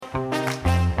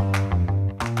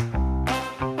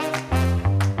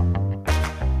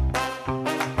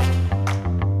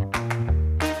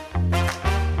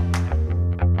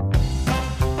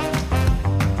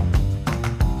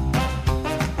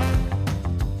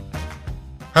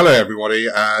Hello everybody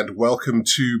and welcome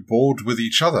to Board With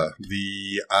Each Other,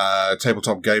 the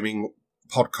tabletop gaming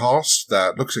podcast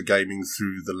that looks at gaming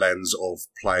through the lens of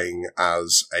playing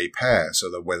as a pair.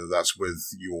 So that whether that's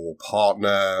with your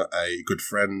partner, a good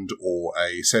friend, or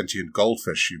a sentient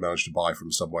goldfish you managed to buy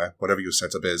from somewhere, whatever your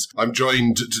setup is. I'm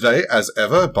joined today, as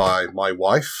ever, by my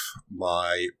wife,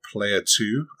 my player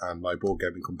 2, and my board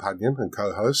gaming companion and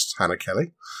co-host, Hannah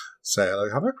Kelly. Say hello,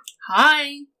 Hannah.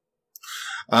 Hi.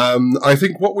 I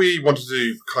think what we wanted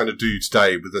to kind of do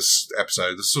today with this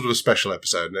episode, this is sort of a special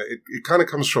episode, and it kind of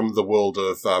comes from the world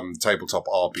of tabletop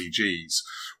RPGs,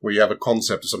 where you have a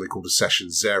concept of something called a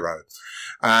session zero.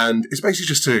 And it's basically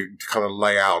just to kind of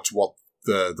lay out what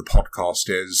the podcast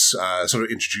is, sort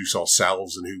of introduce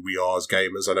ourselves and who we are as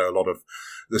gamers. I know a lot of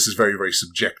this is very, very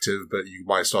subjective, but you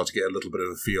might start to get a little bit of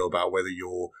a feel about whether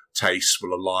your tastes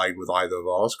will align with either of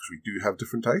ours, because we do have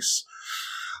different tastes.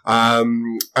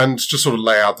 And just sort of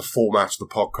lay out the format of the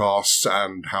podcast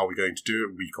and how we're going to do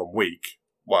it week on week.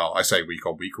 Well, I say week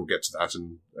on week, we'll get to that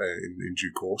in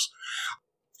due course.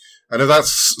 And if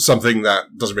that's something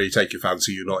that doesn't really take your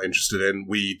fancy, you're not interested in,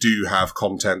 we do have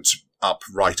content up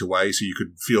right away, so you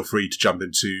could feel free to jump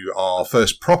into our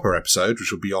first proper episode,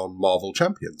 which will be on Marvel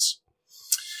Champions.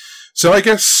 So I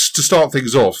guess to start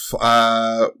things off,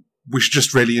 we should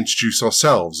just really introduce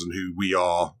ourselves and who we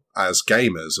are as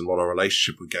gamers and what our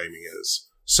relationship with gaming is.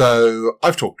 So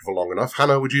I've talked for long enough.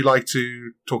 Hannah, would you like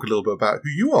to talk a little bit about who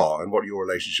you are and what your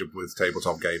relationship with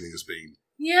tabletop gaming has been?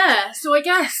 Yeah, so I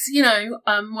guess,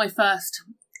 my first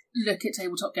look at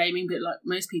tabletop gaming, but like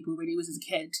most people really, was as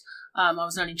a kid. I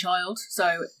was an only child,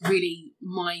 so really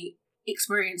my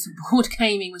experience of board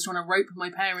gaming was trying to rope my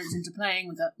parents into playing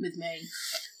with me.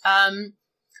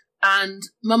 And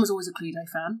Mum was always a Cluedo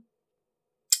fan.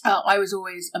 I was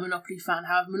always a Monopoly fan.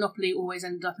 However, Monopoly always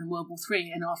ended up in World War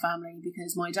III in our family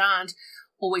because my dad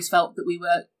always felt that we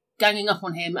were ganging up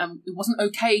on him and it wasn't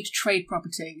okay to trade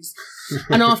properties.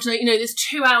 And after, this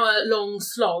 2-hour-long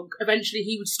slog, eventually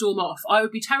he would storm off. I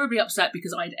would be terribly upset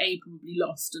because I'd probably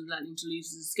lost and learning to lose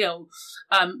as a skill,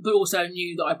 but also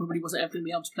knew that I probably wasn't ever going to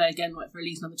be able to play again for at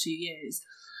least another 2 years.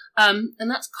 And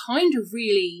that's kind of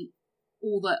really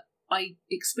all that I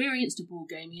experienced of board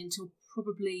gaming until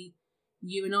probably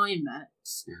you and I met.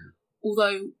 Mm-hmm.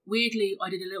 Although, weirdly,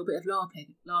 I did a little bit of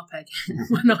LARPing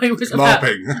when I was about...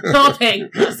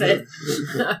 LARPing, that's it.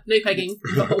 No pegging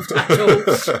involved at all.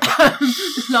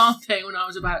 LARPing when I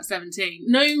was about 17.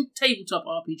 No tabletop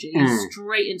RPG,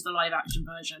 straight into the live-action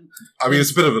version. I mean,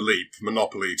 it's a bit of a leap,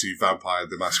 Monopoly to Vampire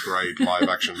the Masquerade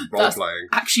live-action role-playing.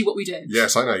 Actually what we did.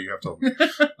 Yes, I know, you have told me.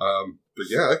 But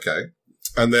yeah, okay.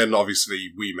 And then,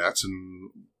 obviously, we met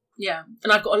and... Yeah,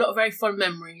 and I've got a lot of very fond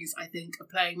memories, I think, of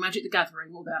playing Magic the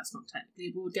Gathering, although that's not technically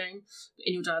a board game, but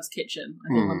in your dad's kitchen. I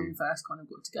think when we first kind of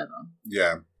got together.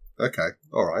 Yeah, okay,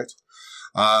 all right.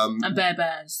 And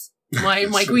Bears.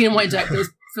 My green and white deck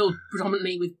was filled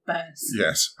predominantly with bears.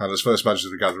 Yes, Hannah's first Magic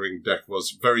the Gathering deck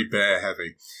was very bear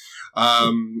heavy.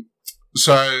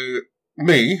 So...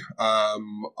 Me,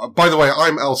 by the way,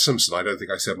 I'm Al Simpson. I don't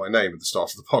think I said my name at the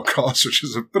start of the podcast, which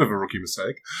is a bit of a rookie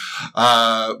mistake.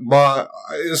 In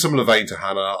a similar vein to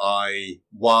Hannah,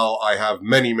 while I have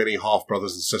many, many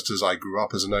half-brothers and sisters, I grew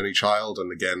up as an only child,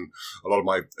 and again, a lot of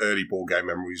my early board game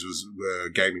memories were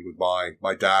gaming with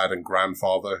my dad and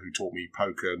grandfather, who taught me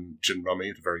poker and gin rummy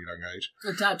at a very young age.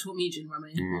 My dad taught me gin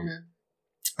rummy.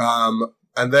 Mm-hmm.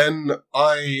 And then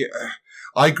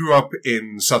I grew up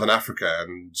in Southern Africa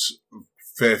and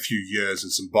fair few years in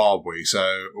Zimbabwe,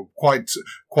 so quite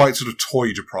sort of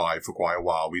toy deprived for quite a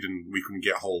while. We couldn't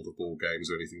get hold of board games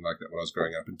or anything like that when I was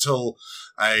growing up until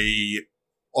a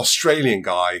Australian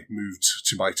guy moved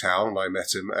to my town and I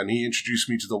met him and he introduced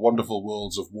me to the wonderful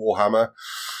worlds of Warhammer,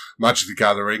 Magic the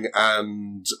Gathering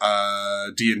and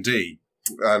D&D.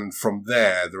 And from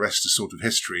there, the rest is sort of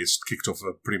history. It's kicked off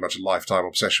pretty much a lifetime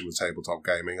obsession with tabletop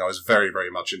gaming. I was very,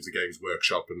 very much into Games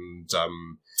Workshop and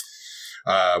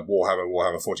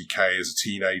Warhammer 40k as a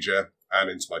teenager and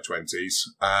into my 20s.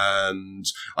 And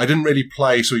I didn't really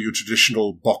play sort of your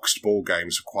traditional boxed board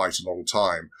games for quite a long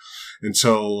time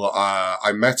until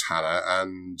I met Hannah.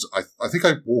 And I think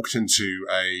I walked into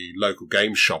a local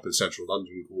game shop in central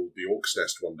London called the Orc's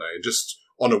Nest one day and just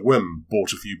on a whim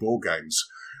bought a few board games.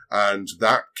 And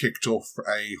that kicked off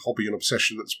a hobby and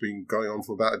obsession that's been going on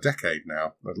for about a decade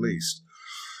now, at least.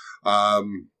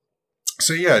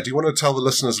 So yeah, do you want to tell the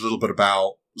listeners a little bit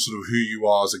about sort of who you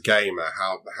are as a gamer,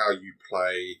 how you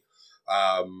play,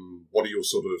 what are your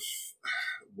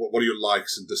what are your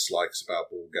likes and dislikes about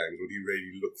board games? What do you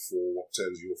really look for? What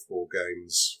turns you off board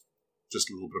games? Just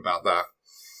a little bit about that.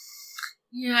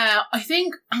 Yeah, I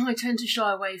think I tend to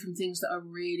shy away from things that are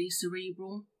really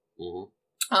cerebral. Mm-hmm.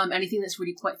 anything that's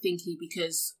really quite thinky,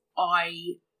 because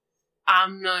I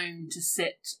am known to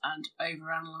sit and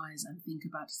overanalyze and think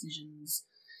about decisions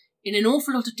in an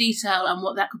awful lot of detail and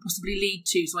what that could possibly lead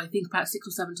to. So I think about 6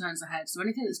 or 7 turns ahead. So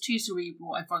anything that's too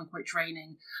cerebral, I find quite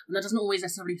draining. And that doesn't always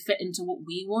necessarily fit into what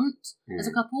we want as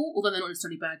a couple, although they're not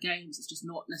necessarily bad games. It's just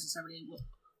not necessarily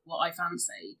what I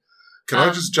fancy. Can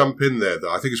I just jump in there,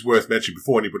 though? I think it's worth mentioning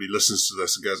before anybody listens to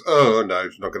this and goes, oh, no,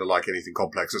 you're not going to like anything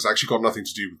complex. It's actually got nothing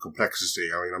to do with complexity.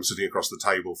 I mean, I'm sitting across the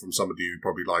table from somebody who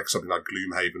probably likes something like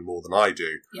Gloomhaven more than I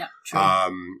do. Yeah, true.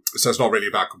 So it's not really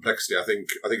about complexity. I think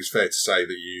it's fair to say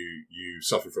that you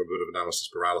suffer from a bit of analysis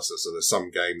paralysis, and there's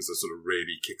some games that sort of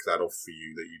really kick that off for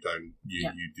you that you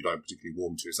don't particularly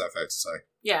warm to. Is that fair to say?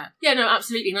 Yeah, no,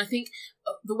 absolutely. And I think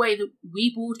the way that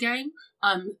we board game,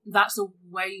 that's a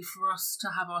way for us to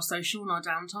have our social and our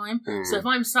downtime. So if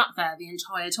I'm sat there the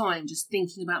entire time just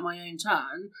thinking about my own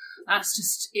turn, that's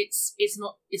just it's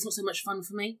not so much fun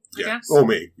for me, I guess. Or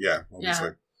me, obviously.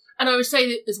 Yeah. And I would say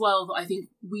that as well that I think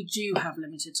we do have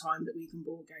limited time that we can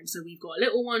board game. So we've got a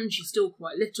little one, she's still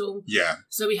quite little. Yeah.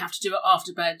 So we have to do it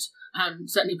after bed, and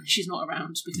certainly when she's not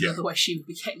around, because otherwise she would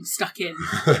be getting stuck in.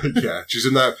 Yeah, she's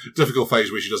in that difficult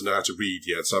phase where she doesn't know how to read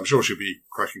yet, so I'm sure she'll be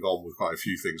cracking on with quite a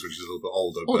few things when she's a little bit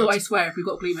older. Although I swear if we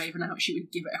got Gloomhaven out, she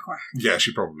would give it a crack. Yeah,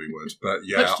 she probably would. But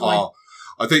yeah,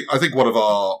 I think one of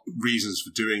our reasons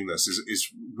for doing this is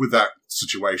with that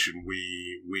situation,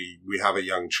 we have a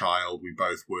young child, we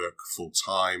both work full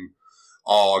time.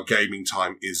 Our gaming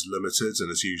time is limited, and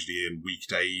it's usually in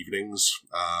weekday evenings.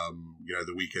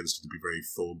 The weekends tend to be very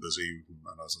full and busy,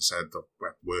 and as I said, we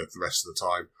have to work the rest of the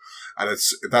time. And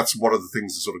that's one of the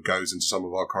things that sort of goes into some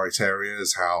of our criteria,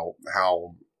 is how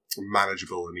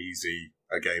manageable and easy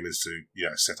a game is to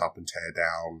set up and tear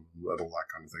down and all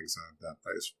that kind of thing. So that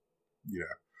is.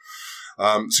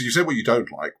 So you said what you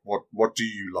don't like. What do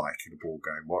you like in a board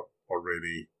game? What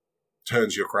really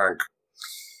turns your crank?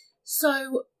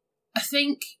 So I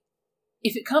think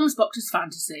if it comes boxed as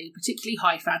fantasy, particularly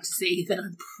high fantasy, then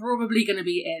I'm probably going to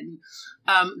be in.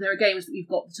 There are games that we've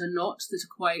got that are not, that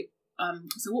are quite.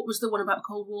 So what was the one about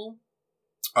Cold War?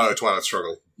 Oh, Twilight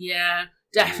Struggle. Yeah,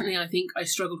 definitely. I think I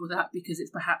struggled with that because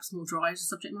it's perhaps more dry as a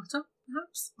subject matter.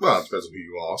 Perhaps. Well, it depends on who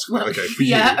you ask. Well, okay, for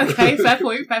yeah, you. Okay, fair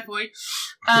point.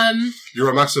 You're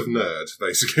a massive nerd,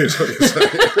 basically, is what you're saying.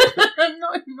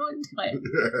 not entirely.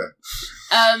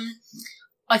 Yeah.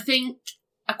 I think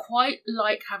I quite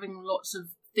like having lots of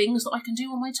things that I can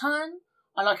do on my turn.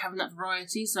 I like having that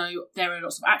variety, so there are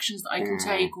lots of actions that I can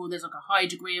take, or there's like a high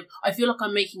degree of... I feel like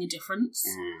I'm making a difference.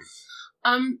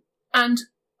 And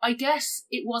I guess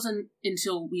it wasn't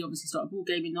until we obviously started board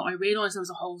gaming that I realised there was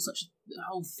a whole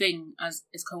thing as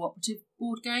cooperative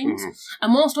board games.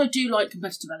 And whilst I do like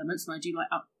competitive elements and I do like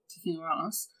kicking your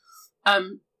ass,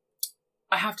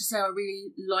 I have to say I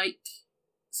really like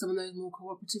some of those more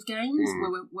cooperative games where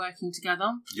we're working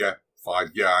together. Yeah,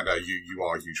 fine. Yeah, I know you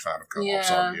are a huge fan of co-ops,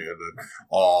 Yeah. aren't you?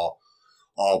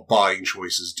 Our buying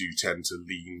choices do tend to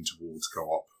lean towards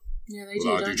co-op. Yeah, they do.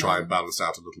 Although I do don't try they? and balance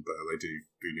out a little bit. They do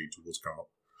lean towards co-op.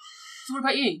 So what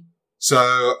about you? So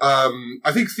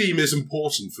I think theme is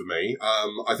important for me.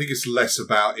 I think it's less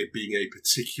about it being a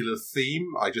particular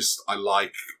theme. I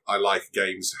like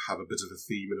games to have a bit of a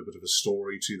theme and a bit of a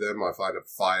story to them. I find it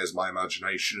fires my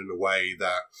imagination in a way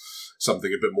that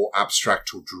something a bit more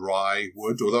abstract or dry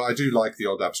would. Although I do like the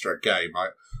odd abstract game,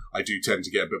 I do tend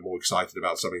to get a bit more excited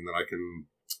about something that I can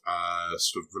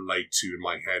sort of relate to in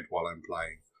my head while I'm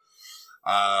playing.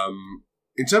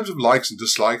 In terms of likes and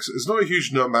dislikes, there's not a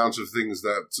huge amount of things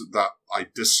that I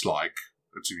dislike,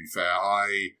 to be fair.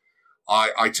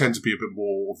 I tend to be a bit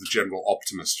more of the general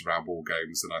optimist around board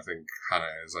games than I think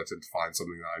Hannah is. I tend to find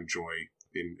something that I enjoy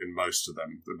in most of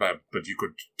them. But you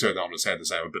could turn that on its head and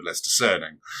say I'm a bit less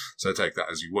discerning. So take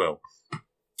that as you will.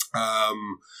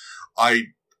 I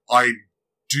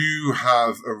do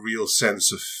have a real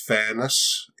sense of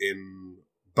fairness in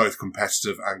both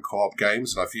competitive and co-op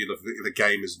games, and I feel if the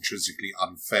game is intrinsically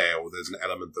unfair or there's an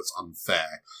element that's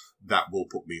unfair, that will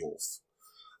put me off.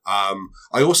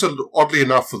 I also, oddly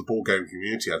enough, for the board game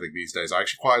community, I think these days, I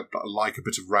actually quite like a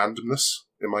bit of randomness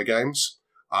in my games.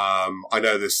 I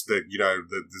know there's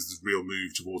this real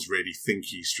move towards really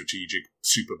thinky, strategic,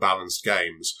 super balanced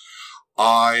games.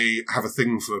 I have a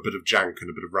thing for a bit of jank and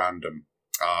a bit of random,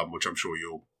 which I'm sure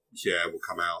you'll hear will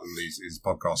come out in these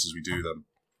podcasts as we do them.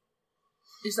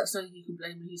 Is that so you can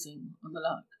blame losing on the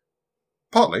luck?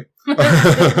 Partly.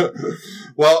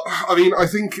 Well, I mean, I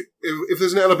think if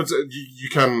there's an element you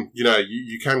can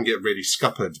get really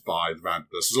scuppered by the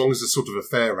randomness, as long as it's sort of a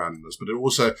fair randomness, but it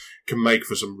also can make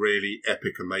for some really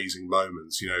epic, amazing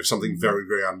moments. If something very,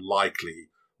 very unlikely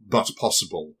but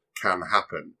possible can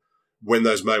happen, when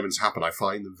those moments happen, I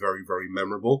find them very, very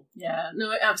memorable. Yeah, no,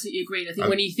 I absolutely agree. I think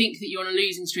when you think that you're on a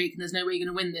losing streak and there's no way you're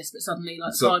going to win this, but suddenly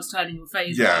the cards turn in your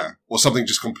favour. Yeah, or something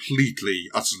just completely,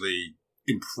 utterly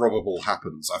improbable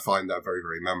happens. I find that very,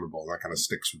 very memorable. That kind of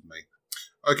sticks with me.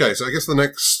 Okay, so I guess the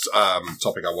next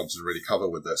topic I wanted to really cover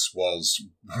with this was,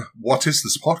 what is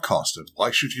this podcast and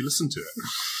why should you listen to it?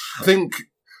 I think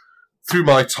through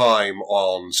my time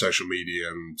on social media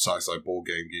and sites like Board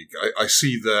Game Geek, I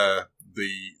see the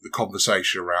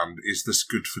conversation around, is this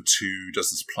good for two? Does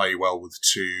this play well with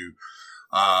two?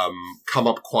 Come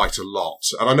up quite a lot.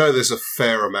 And I know there's a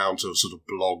fair amount of sort of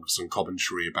blogs and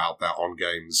commentary about that on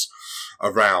games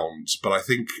around, but I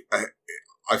think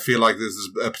I feel like there's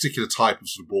a particular type of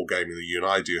sort of board gaming that you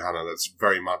and I do, Hannah, that's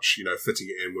very much, fitting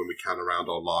it in when we can around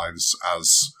our lives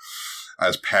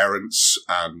as parents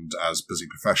and as busy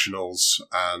professionals.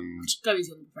 And go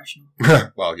easy on the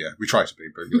professional. Well, yeah, we try to be,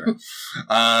 but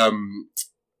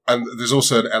and there's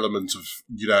also an element of,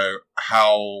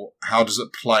 how does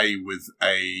it play with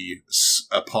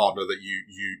a partner that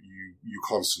you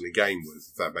constantly game with,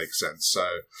 if that makes sense. So,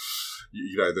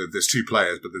 there's two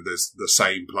players, but then there's the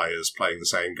same players playing the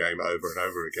same game over and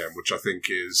over again, which I think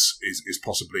is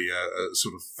possibly a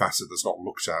sort of facet that's not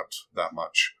looked at that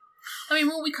much. I mean,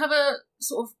 will we cover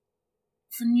sort of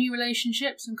for new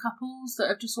relationships and couples that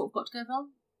have just sort of got together?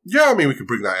 Yeah, I mean, we can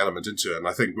bring that element into it. And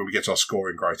I think when we get to our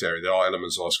scoring criteria, there are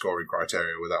elements of our scoring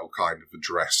criteria where that will kind of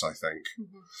address, I think.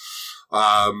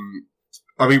 Mm-hmm.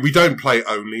 I mean, we don't play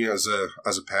only as a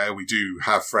pair. We do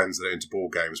have friends that are into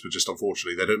board games, but just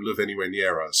unfortunately, they don't live anywhere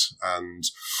near us. And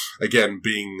again,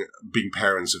 being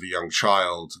parents of a young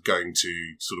child, going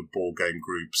to sort of board game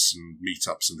groups and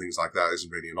meetups and things like that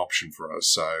isn't really an option for us.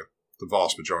 So the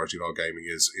vast majority of our gaming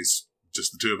is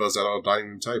just the two of us at our dining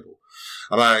room table.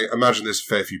 And I imagine there's a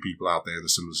fair few people out there in a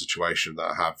similar situation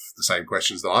that have the same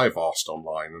questions that I've asked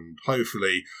online, and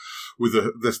hopefully with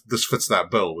this fits that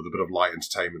bill with a bit of light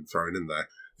entertainment thrown in there.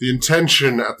 The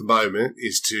intention at the moment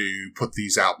is to put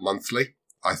these out monthly.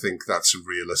 I think that's a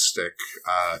realistic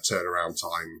turnaround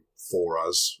time for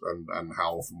us and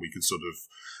how often we can sort of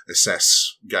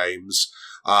assess games.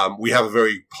 We have a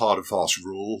very hard and fast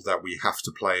rule that we have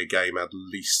to play a game at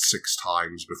least 6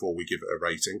 times before we give it a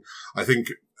rating. I think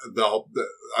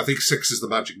 6 is the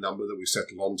magic number that we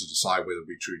settled on to decide whether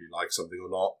we truly like something or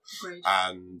not. Great.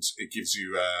 And it gives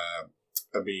you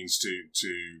a means to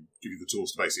give you the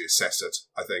tools to basically assess it,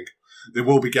 I think. There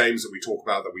will be games that we talk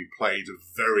about that we played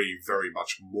very, very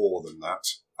much more than that,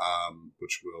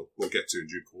 which we'll get to in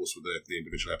due course with the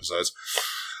individual episodes.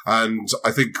 And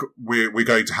I think we're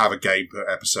going to have a game per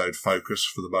episode focus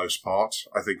for the most part.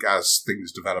 I think as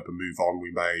things develop and move on,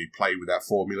 we may play with that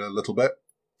formula a little bit.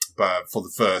 But for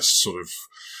the first sort of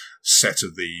set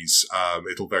of these,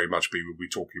 it'll very much be we'll be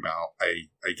talking about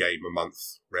a game a month,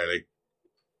 really.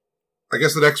 I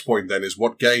guess the next point then is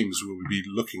what games will we be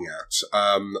looking at?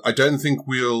 I don't think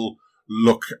we'll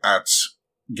look at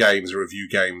games or review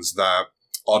games that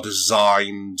are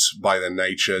designed by their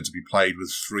nature to be played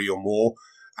with 3 or more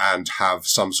and have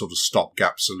some sort of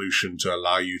stopgap solution to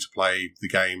allow you to play the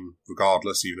game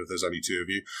regardless, even if there's only 2 of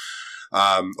you.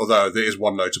 Although there is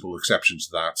one notable exception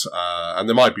to that, and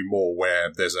there might be more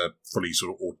where there's a fully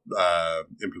sort of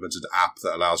implemented app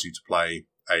that allows you to play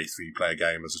a 3-player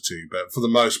game as a 2, but for the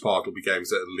most part it'll be games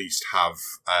that at least have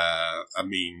a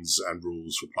means and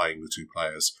rules for playing with 2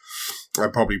 players. I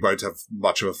probably won't have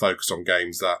much of a focus on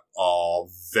games that are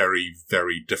very,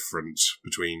 very different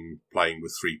between playing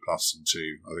with 3+ and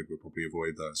 2. I think we'll probably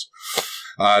avoid those.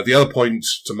 The other point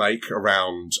to make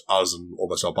around us and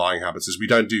almost our buying habits is we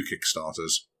don't do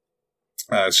Kickstarters.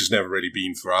 It's just never really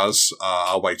been for us.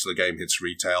 I'll wait till the game hits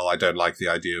retail. I don't like the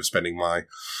idea of spending my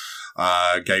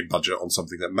game budget on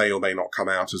something that may or may not come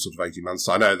out in sort of 18 months.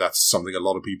 I know that's something a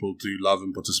lot of people do love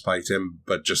and participate in,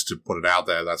 but just to put it out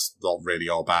there, that's not really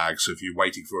our bag. So if you're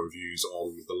waiting for reviews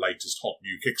on the latest hot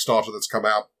new Kickstarter that's come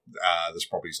out, this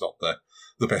probably is not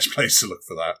the best place to look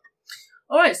for that.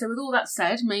 All right, so with all that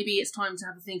said, maybe it's time to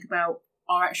have a think about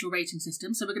our actual rating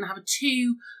system. So we're going to have a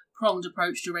 2-pronged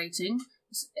approach to rating.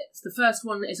 The first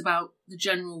one is about the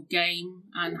general game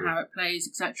and how it plays,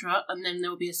 etc. And then there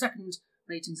will be a second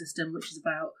rating system, which is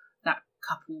about that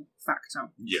couple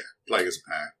factor. Yeah, playing as a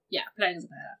pair. Yeah, playing as a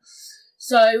pair.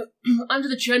 So, under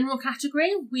the general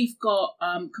category, we've got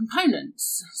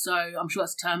components. So, I'm sure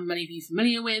that's a term many of you are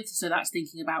familiar with. So, that's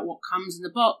thinking about what comes in the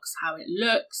box, how it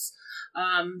looks,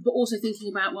 But also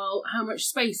thinking about, well, how much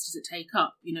space does it take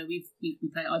up? You know, we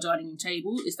play at our dining room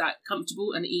table. Is that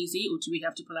comfortable and easy, or do we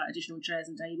have to pull out additional chairs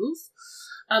and tables?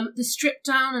 The strip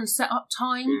down and set up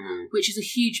time, which is a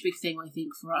huge big thing, I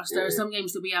think, for us. There are some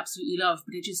games that we absolutely love,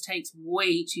 but it just takes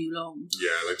way too long.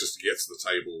 Yeah, like just to get to the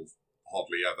table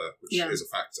hardly ever, which is a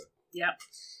factor. Yeah.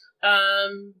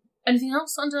 Anything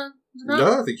else under that?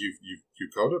 No, I think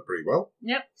you've covered it pretty well.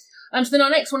 Yep. So then our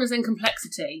next one is then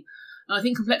complexity. I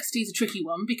think complexity is a tricky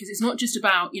one because it's not just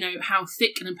about, you know, how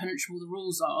thick and impenetrable the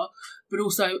rules are, but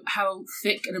also how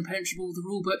thick and impenetrable the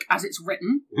rule book as it's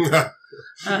written.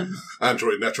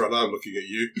 Android Netron, I'm looking at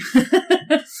you.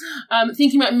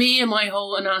 Thinking about me and my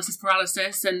whole analysis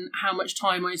paralysis and how much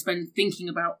time I spend thinking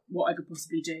about what I could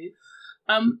possibly do.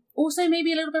 Also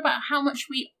maybe a little bit about how much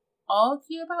we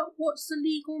argue about what's the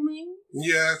legal mean.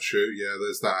 Yeah, true. Yeah,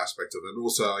 there's that aspect of it. And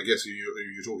also, I guess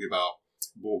you're talking about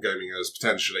board gaming as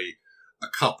potentially a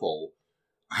couple.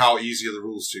 How easy are the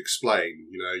rules to explain?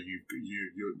 You know,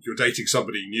 you're dating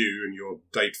somebody new and you're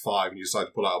date 5 and you decide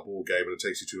to pull out a board game and it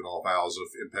takes you 2.5 hours of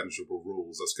impenetrable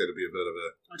rules. That's going to be a bit of a...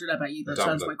 I don't know about you, but that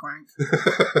sounds my crank.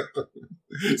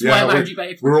 That's yeah, why I'm Andrew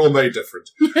Babe. We're all made different.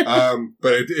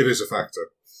 But it is a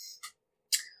factor.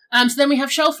 So then we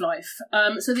have shelf life.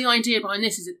 So the idea behind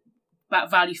this is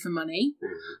about value for money.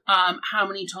 How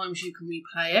many times you can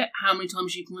replay it, how many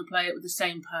times you can replay it with the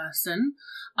same person,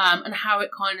 and how it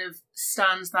kind of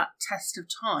stands that test of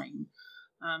time.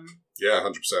 Yeah,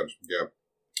 100%. Yeah.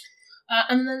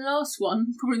 And then the last one,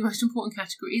 probably the most important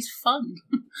category, is fun.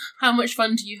 How much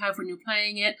fun do you have when you're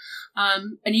playing it?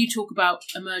 And you talk about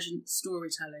emergent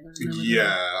storytelling.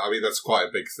 Yeah, I mean, that's quite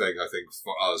a big thing, I think,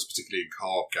 for us, particularly in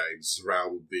co-op games,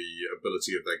 around the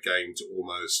ability of their game to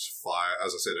almost fire,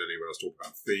 as I said earlier when I was talking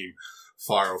about theme,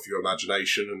 fire off your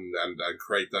imagination and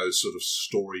create those sort of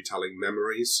storytelling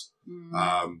memories,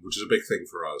 which is a big thing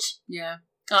for us. Yeah.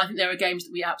 I think there are games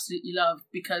that we absolutely love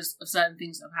because of certain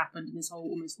things that have happened in this whole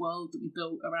almost world that we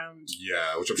built around.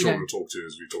 Yeah, which I'm sure we'll talk to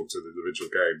as we talk to the individual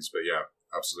games. But yeah,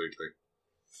 absolutely.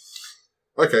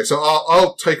 Okay, so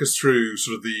I'll take us through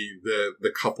sort of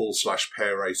the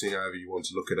couple/pair rating, however you want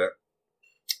to look at it.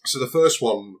 So the first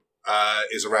one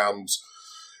is around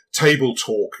table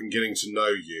talk and getting to know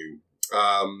you.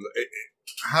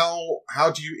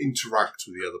 How do you interact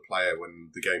with the other player when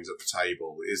the game's at the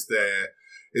table?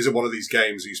 Is it one of these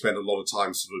games that you spend a lot of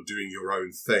time sort of doing your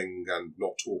own thing and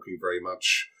not talking very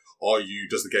much?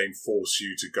 Does the game force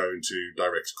you to go into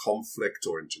direct conflict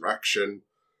or interaction?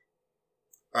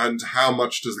 And how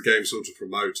much does the game sort of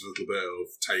promote a little bit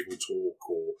of table talk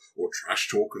or trash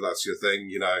talk, if that's your thing?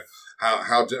 You know,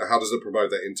 how does it promote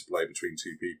that interplay between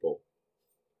two people?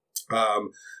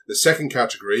 The second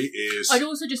category is... I'd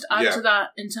also just add to that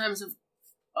in terms of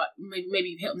maybe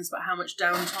you've hit on this about how much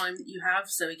downtime that you have.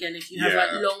 So again, if you have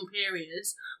like long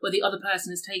periods where the other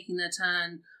person is taking their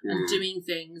turn and doing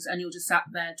things, and you're just sat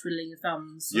there twiddling your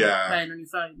thumbs, playing on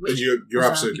your phone. You're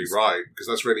absolutely right, because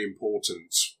that's really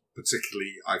important,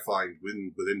 particularly I find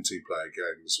within two-player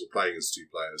games or playing as two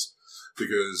players.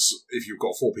 Because if you've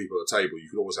got 4 people at a table, you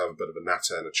can always have a bit of a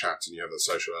natter and a chat, and you have that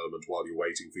social element while you're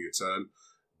waiting for your turn.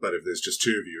 But if there's just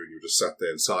 2 of you and you're just sat there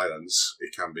in silence,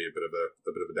 it can be a bit of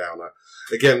a downer.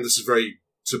 Again, this is very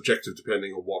subjective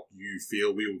depending on what you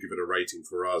feel. We will give it a rating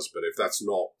for us, but if that's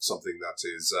not something that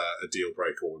is a deal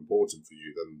breaker or important for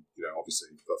you, then obviously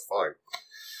that's fine.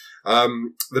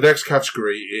 The next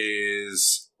category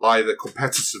is either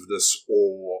competitiveness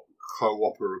or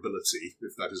cooperability,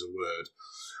 if that is a word.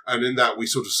 And in that, we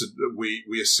sort of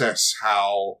we assess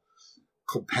how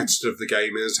competitive the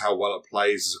game is, how well it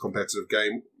plays as a competitive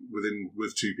game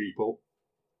with 2 people.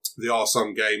 There are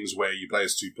some games where you play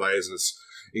as 2 players and it's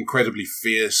incredibly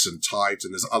fierce and tight,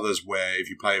 and there's others where if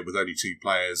you play it with only 2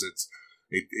 players,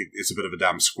 it's a bit of a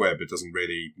damn squib. It doesn't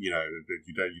really, you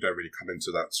don't really come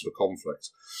into that sort of conflict.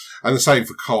 And the same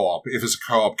for co-op. If it's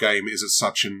a co-op game, is it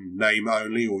such in name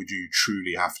only, or do you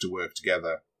truly have to work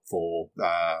together for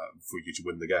you to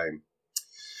win the game?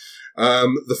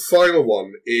 The final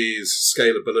one is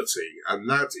scalability, and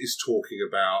that is talking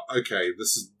about, okay,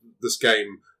 this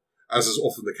game, as is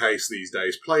often the case these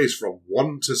days, plays from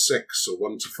 1 to 6 or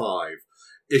 1 to 5.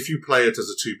 If you play it as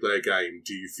a 2-player game,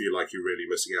 do you feel like you're really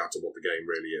missing out on what the game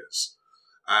really is?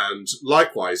 And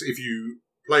likewise, if you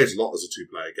play it a lot as a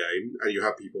 2-player game and you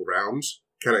have people round,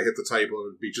 can it hit the table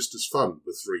and be just as fun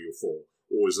with 3 or 4?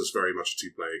 Or is this very much a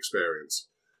 2-player experience?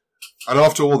 And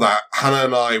after all that, Hannah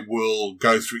and I will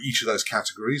go through each of those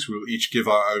categories. We'll each give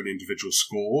our own individual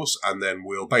scores, and then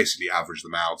we'll basically average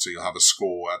them out. So you'll have a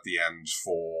score at the end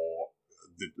for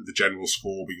the general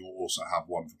score, but you'll also have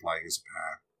one for playing as a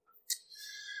pair.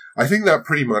 I think that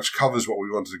pretty much covers what we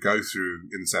wanted to go through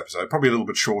in this episode. Probably a little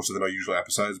bit shorter than our usual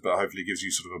episodes, but hopefully gives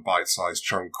you sort of a bite-sized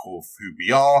chunk of who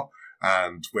we are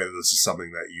and whether this is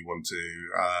something that you want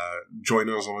to join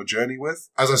us on a journey with.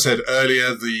 As I said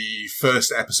earlier, the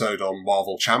first episode on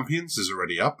Marvel Champions is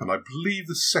already up, and I believe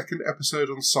the second episode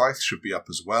on Scythe should be up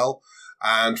as well.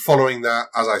 And following that,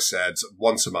 as I said,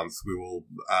 once a month we will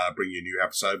bring you a new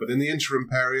episode. But in the interim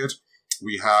period,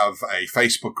 we have a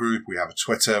Facebook group, we have a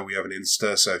Twitter, we have an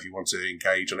Insta, so if you want to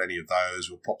engage on any of those,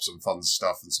 we'll pop some fun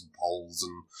stuff and some polls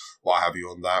and what have you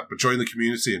on that. But join the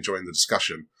community and join the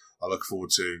discussion. I look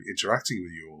forward to interacting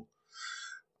with you all.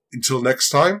 Until next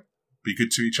time, be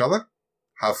good to each other,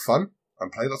 have fun,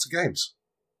 and play lots of games.